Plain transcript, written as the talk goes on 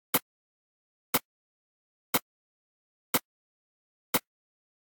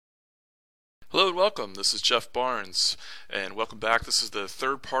Hello and welcome. This is Jeff Barnes, and welcome back. This is the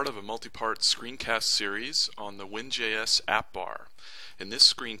third part of a multi-part screencast series on the Win.js app bar. In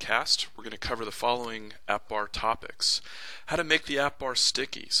this screencast, we're going to cover the following app bar topics. How to make the app bar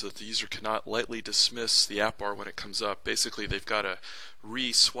sticky so that the user cannot lightly dismiss the app bar when it comes up. Basically, they've got to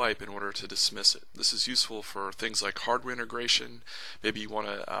re-swipe in order to dismiss it. This is useful for things like hardware integration. Maybe you want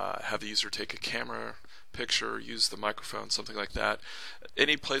to have the user take a camera picture, use the microphone, something like that.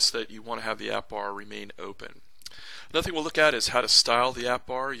 Any place that you want to have the app bar remain open. Another thing we'll look at is how to style the app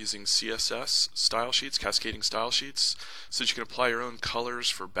bar using CSS style sheets, cascading style sheets, so that you can apply your own colors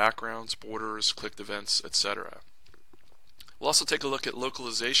for backgrounds, borders, clicked events, etc. We'll also take a look at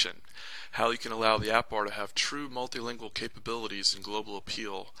localization, how you can allow the app bar to have true multilingual capabilities and global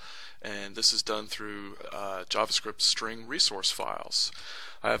appeal. And this is done through JavaScript string resource files.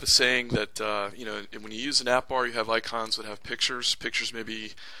 I have a saying that when you use an app bar, you have icons that have pictures. Pictures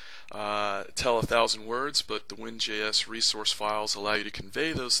maybe tell 1,000 words, but the Win.js resource files allow you to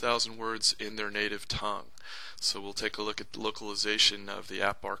convey those 1,000 words in their native tongue. So we'll take a look at the localization of the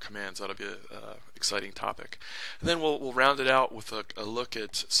app bar commands. That'll be an exciting topic. And then we'll round it out with a look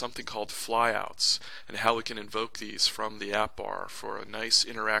at something called flyouts and how we can invoke these from the app bar for a nice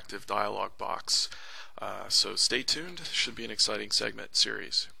interactive dialog box. So stay tuned. Should be an exciting segment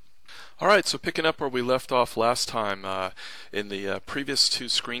series. Alright, so picking up where we left off last time, in the previous two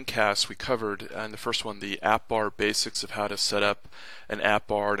screencasts we covered, in the first one, the app bar basics of how to set up an app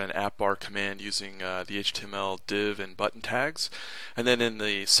bar and an app bar command using the HTML div and button tags. And then in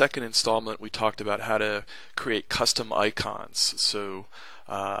the second installment we talked about how to create custom icons. So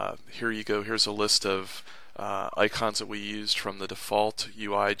here you go, here's a list of icons that we used from the default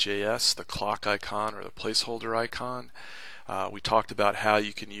UI.js, the clock icon or the placeholder icon. We talked about how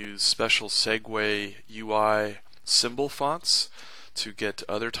you can use special segue UI symbol fonts to get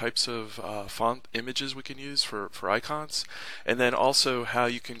other types of font images we can use for icons, and then also how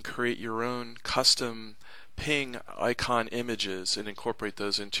you can create your own custom ping icon images and incorporate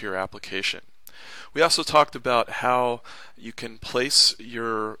those into your application. We also talked about how you can place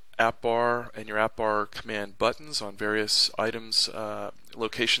your app bar and your app bar command buttons on various items,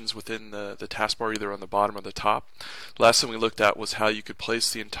 locations within the taskbar, either on the bottom or the top. Last thing we looked at was how you could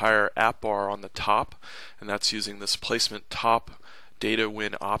place the entire app bar on the top, and that's using this placement top data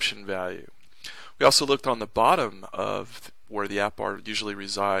win option value. We also looked on the bottom of where the app bar usually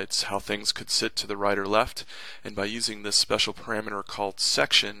resides, how things could sit to the right or left, and by using this special parameter called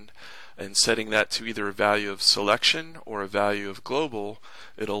section and setting that to either a value of selection or a value of global,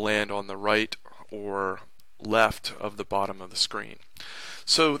 it'll land on the right or left of the bottom of the screen.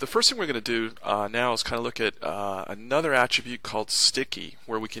 So the first thing we're going to do now is kind of look at another attribute called sticky,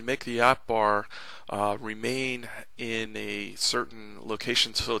 where we can make the app bar remain in a certain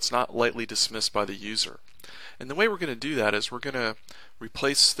location so it's not lightly dismissed by the user. And the way we're going to do that is we're going to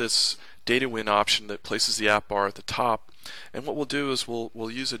replace this data win option that places the app bar at the top, and what we'll do is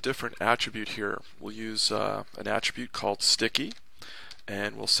we'll use a different attribute here. We'll use an attribute called sticky,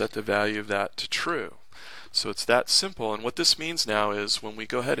 and we'll set the value of that to true. So it's that simple, and what this means now is when we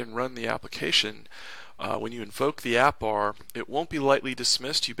go ahead and run the application, when you invoke the app bar, it won't be lightly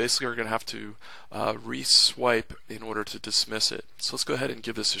dismissed. You basically are going to have to re-swipe in order to dismiss it. So let's go ahead and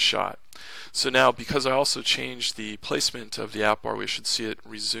give this a shot. So now, because I also changed the placement of the app bar, we should see it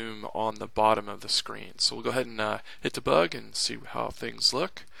resume on the bottom of the screen. So we'll go ahead and hit debug and see how things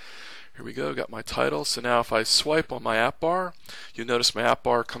look. Here we go, got my title. So now if I swipe on my app bar, you'll notice my app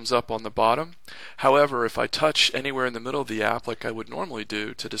bar comes up on the bottom. However, if I touch anywhere in the middle of the app like I would normally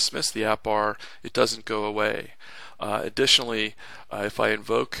do to dismiss the app bar, it doesn't go away. Additionally, if I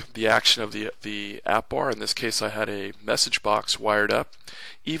invoke the action of the app bar, in this case I had a message box wired up,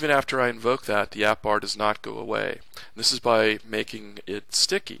 even after I invoke that, the app bar does not go away. This is by making it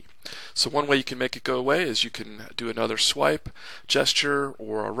sticky. So one way you can make it go away is you can do another swipe gesture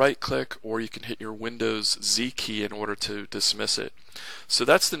or a right click, or you can hit your Windows Z key in order to dismiss it. So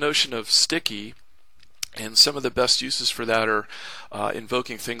that's the notion of sticky. And some of the best uses for that are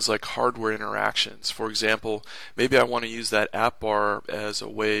invoking things like hardware interactions. For example, maybe I want to use that app bar as a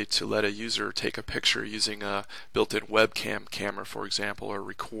way to let a user take a picture using a built-in webcam camera, for example, or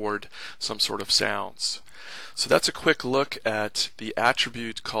record some sort of sounds. So that's a quick look at the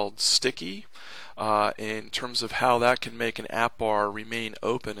attribute called sticky in terms of how that can make an app bar remain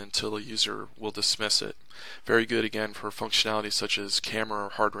open until a user will dismiss it. Very good, again, for functionality such as camera or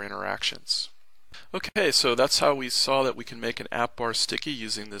hardware interactions. Okay, so that's how we saw that we can make an app bar sticky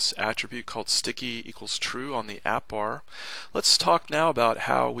using this attribute called sticky equals true on the app bar. Let's talk now about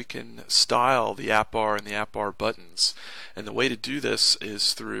how we can style the app bar and the app bar buttons. And the way to do this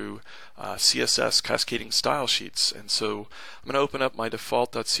is through CSS cascading style sheets. And so I'm going to open up my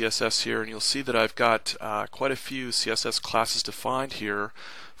default.css here, and you'll see that I've got quite a few CSS classes defined here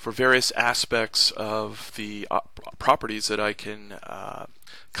for various aspects of the properties that I can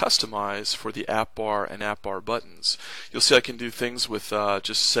customize for the app bar and app bar buttons. You'll see I can do things with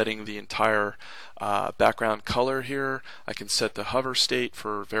just setting the entire background color here. I can set the hover state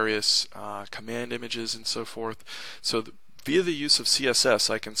for various command images and so forth. So via the use of CSS,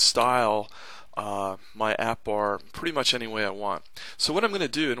 I can style my app bar pretty much any way I want. So what I'm going to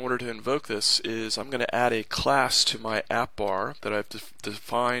do in order to invoke this is I'm going to add a class to my app bar that I've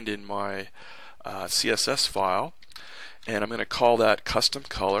defined in my CSS file, and I'm going to call that custom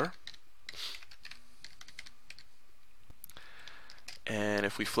color. And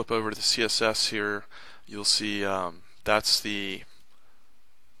if we flip over to the CSS here, you'll see that's the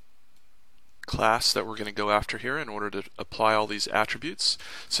class that we're going to go after here in order to apply all these attributes.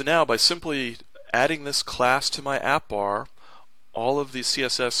 So now by simply adding this class to my app bar, all of the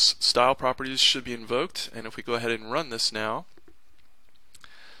CSS style properties should be invoked. And if we go ahead and run this now,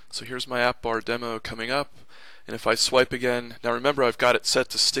 so here's my app bar demo coming up. And if I swipe again, now remember I've got it set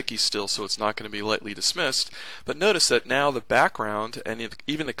to sticky still, so it's not going to be lightly dismissed. But notice that now the background and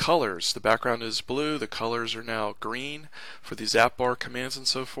even the colors, the background is blue, the colors are now green for these app bar commands and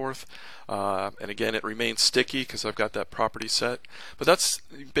so forth. And again, it remains sticky because I've got that property set. But that's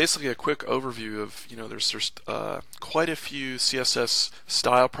basically a quick overview of, there's quite a few CSS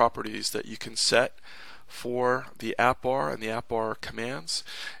style properties that you can set for the app bar and the app bar commands,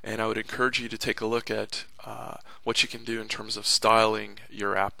 and I would encourage you to take a look at what you can do in terms of styling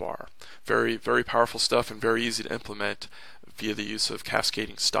your app bar. Very, very powerful stuff and very easy to implement via the use of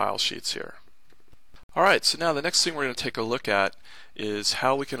cascading style sheets here. Alright, so now the next thing we're going to take a look at is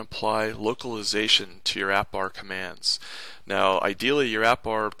how we can apply localization to your app bar commands. Now ideally your app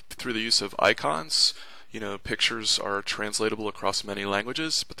bar, through the use of icons, pictures are translatable across many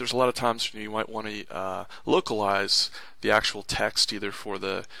languages, but there's a lot of times when you might want to localize the actual text either for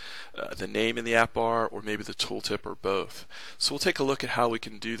the name in the app bar or maybe the tooltip or both. So we'll take a look at how we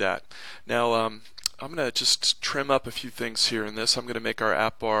can do that. Now I'm going to just trim up a few things here in this. I'm going to make our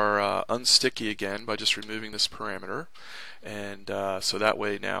app bar unsticky again by just removing this parameter. And so that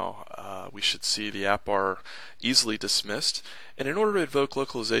way now we should see the app bar easily dismissed. And in order to invoke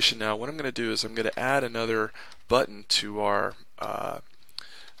localization now, what I'm going to do is I'm going to add another button to our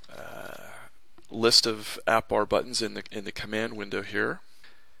list of app bar buttons in the command window here.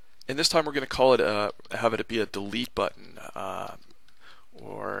 And this time we're going to call it have it be a delete button,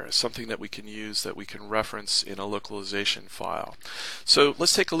 or something that we can use that we can reference in a localization file. So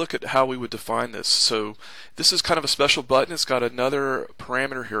let's take a look at how we would define this. So this is kind of a special button. It's got another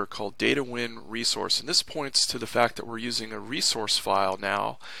parameter here called data_win resource, and this points to the fact that we're using a resource file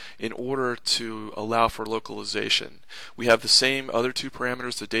now in order to allow for localization. We have the same other two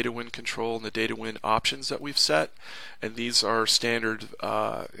parameters, the data_win control and the data_win options that we've set, and these are standard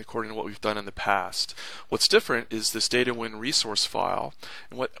according to what we've done in the past. What's different is this data_win resource file.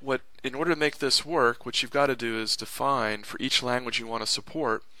 And in order to make this work, what you've got to do is define for each language you want to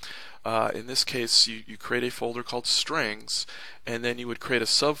support. In this case, you create a folder called strings, and then you would create a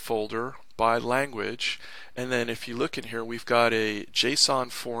subfolder by language. And then if you look in here, we've got a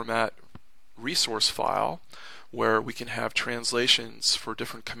JSON format resource file where we can have translations for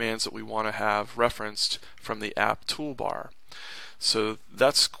different commands that we want to have referenced from the app toolbar. So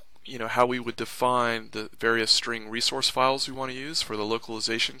that's how we would define the various string resource files we want to use for the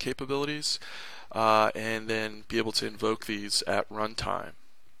localization capabilities, and then be able to invoke these at runtime.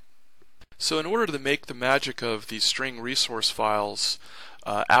 So in order to make the magic of these string resource files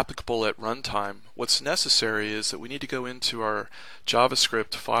applicable at runtime, what's necessary is that we need to go into our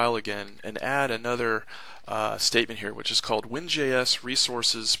JavaScript file again and add another statement here, which is called WinJS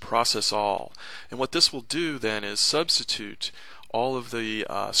resources process all. And what this will do then is substitute all of the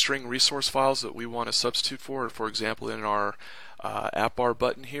string resource files that we want to substitute for example in our app bar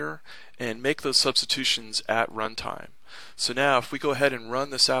button here, and make those substitutions at runtime. So now if we go ahead and run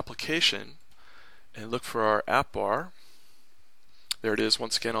this application and look for our app bar, there it is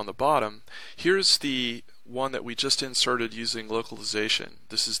once again on the bottom. Here's the one that we just inserted using localization.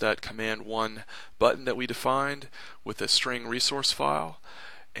 This is that command 1 button that we defined with a string resource file,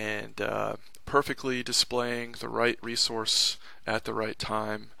 and perfectly displaying the right resource at the right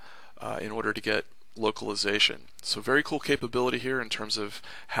time in order to get localization. So very cool capability here in terms of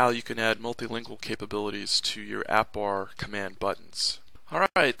how you can add multilingual capabilities to your app bar command buttons.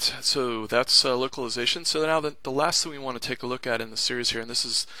 Alright, so that's localization. So now the last thing we want to take a look at in the series here, and this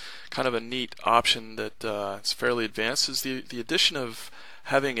is kind of a neat option that it's fairly advanced, is the addition of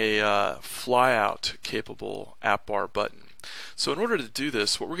having a flyout capable app bar button. So in order to do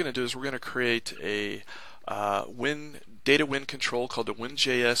this, what we're going to do is we're going to create a data win control called the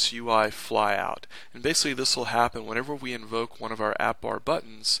WinJS UI flyout. And basically this will happen whenever we invoke one of our app bar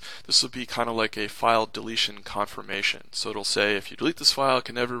buttons. This will be kind of like a file deletion confirmation. So it'll say if you delete this file, it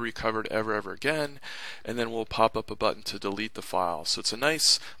can never be recovered ever again, and then we'll pop up a button to delete the file. So it's a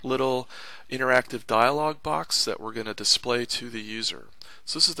nice little interactive dialog box that we're going to display to the user.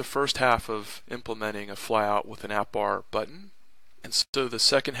 So this is the first half of implementing a flyout with an app bar button. And so the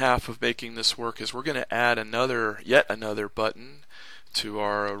second half of making this work is we're going to add yet another button to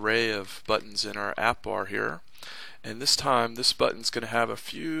our array of buttons in our app bar here. And this time this button's going to have a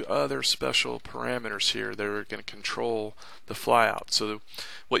few other special parameters here that are going to control the flyout. So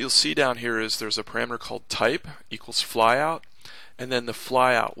what you'll see down here is there's a parameter called type equals flyout, and then the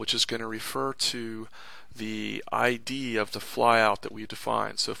flyout, which is going to refer to the ID of the flyout that we've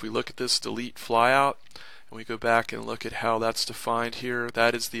defined. So if we look at this delete flyout, and we go back and look at how that's defined here,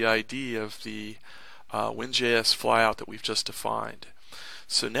 that is the ID of the WinJS flyout that we've just defined.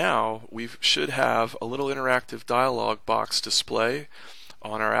 So now we should have a little interactive dialog box display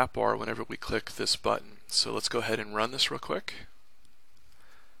on our app bar whenever we click this button. So let's go ahead and run this real quick.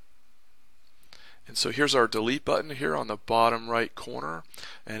 And so here's our delete button here on the bottom right corner,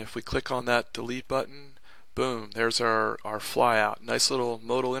 and if we click on that delete button, boom, there's our flyout. Nice little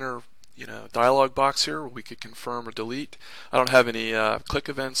modal dialog box here where we could confirm or delete. I don't have any click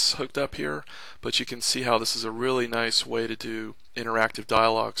events hooked up here, but you can see how this is a really nice way to do interactive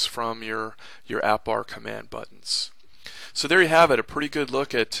dialogues from your app bar command buttons. So there you have it, a pretty good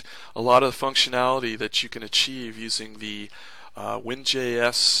look at a lot of the functionality that you can achieve using the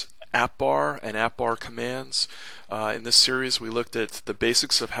WinJS app bar and app bar commands. In this series we looked at the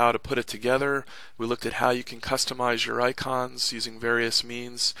basics of how to put it together. We looked at how you can customize your icons using various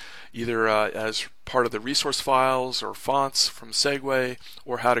means, either as part of the resource files or fonts from Segway,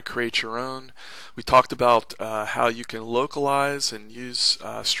 or how to create your own. We talked about how you can localize and use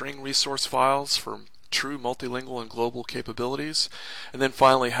string resource files for true multilingual and global capabilities, and then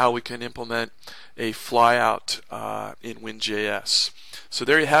finally how we can implement a flyout in WinJS. So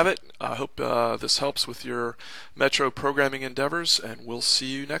there you have it. I hope this helps with your Metro programming endeavors, and we'll see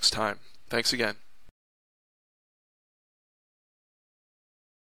you next time. Thanks again.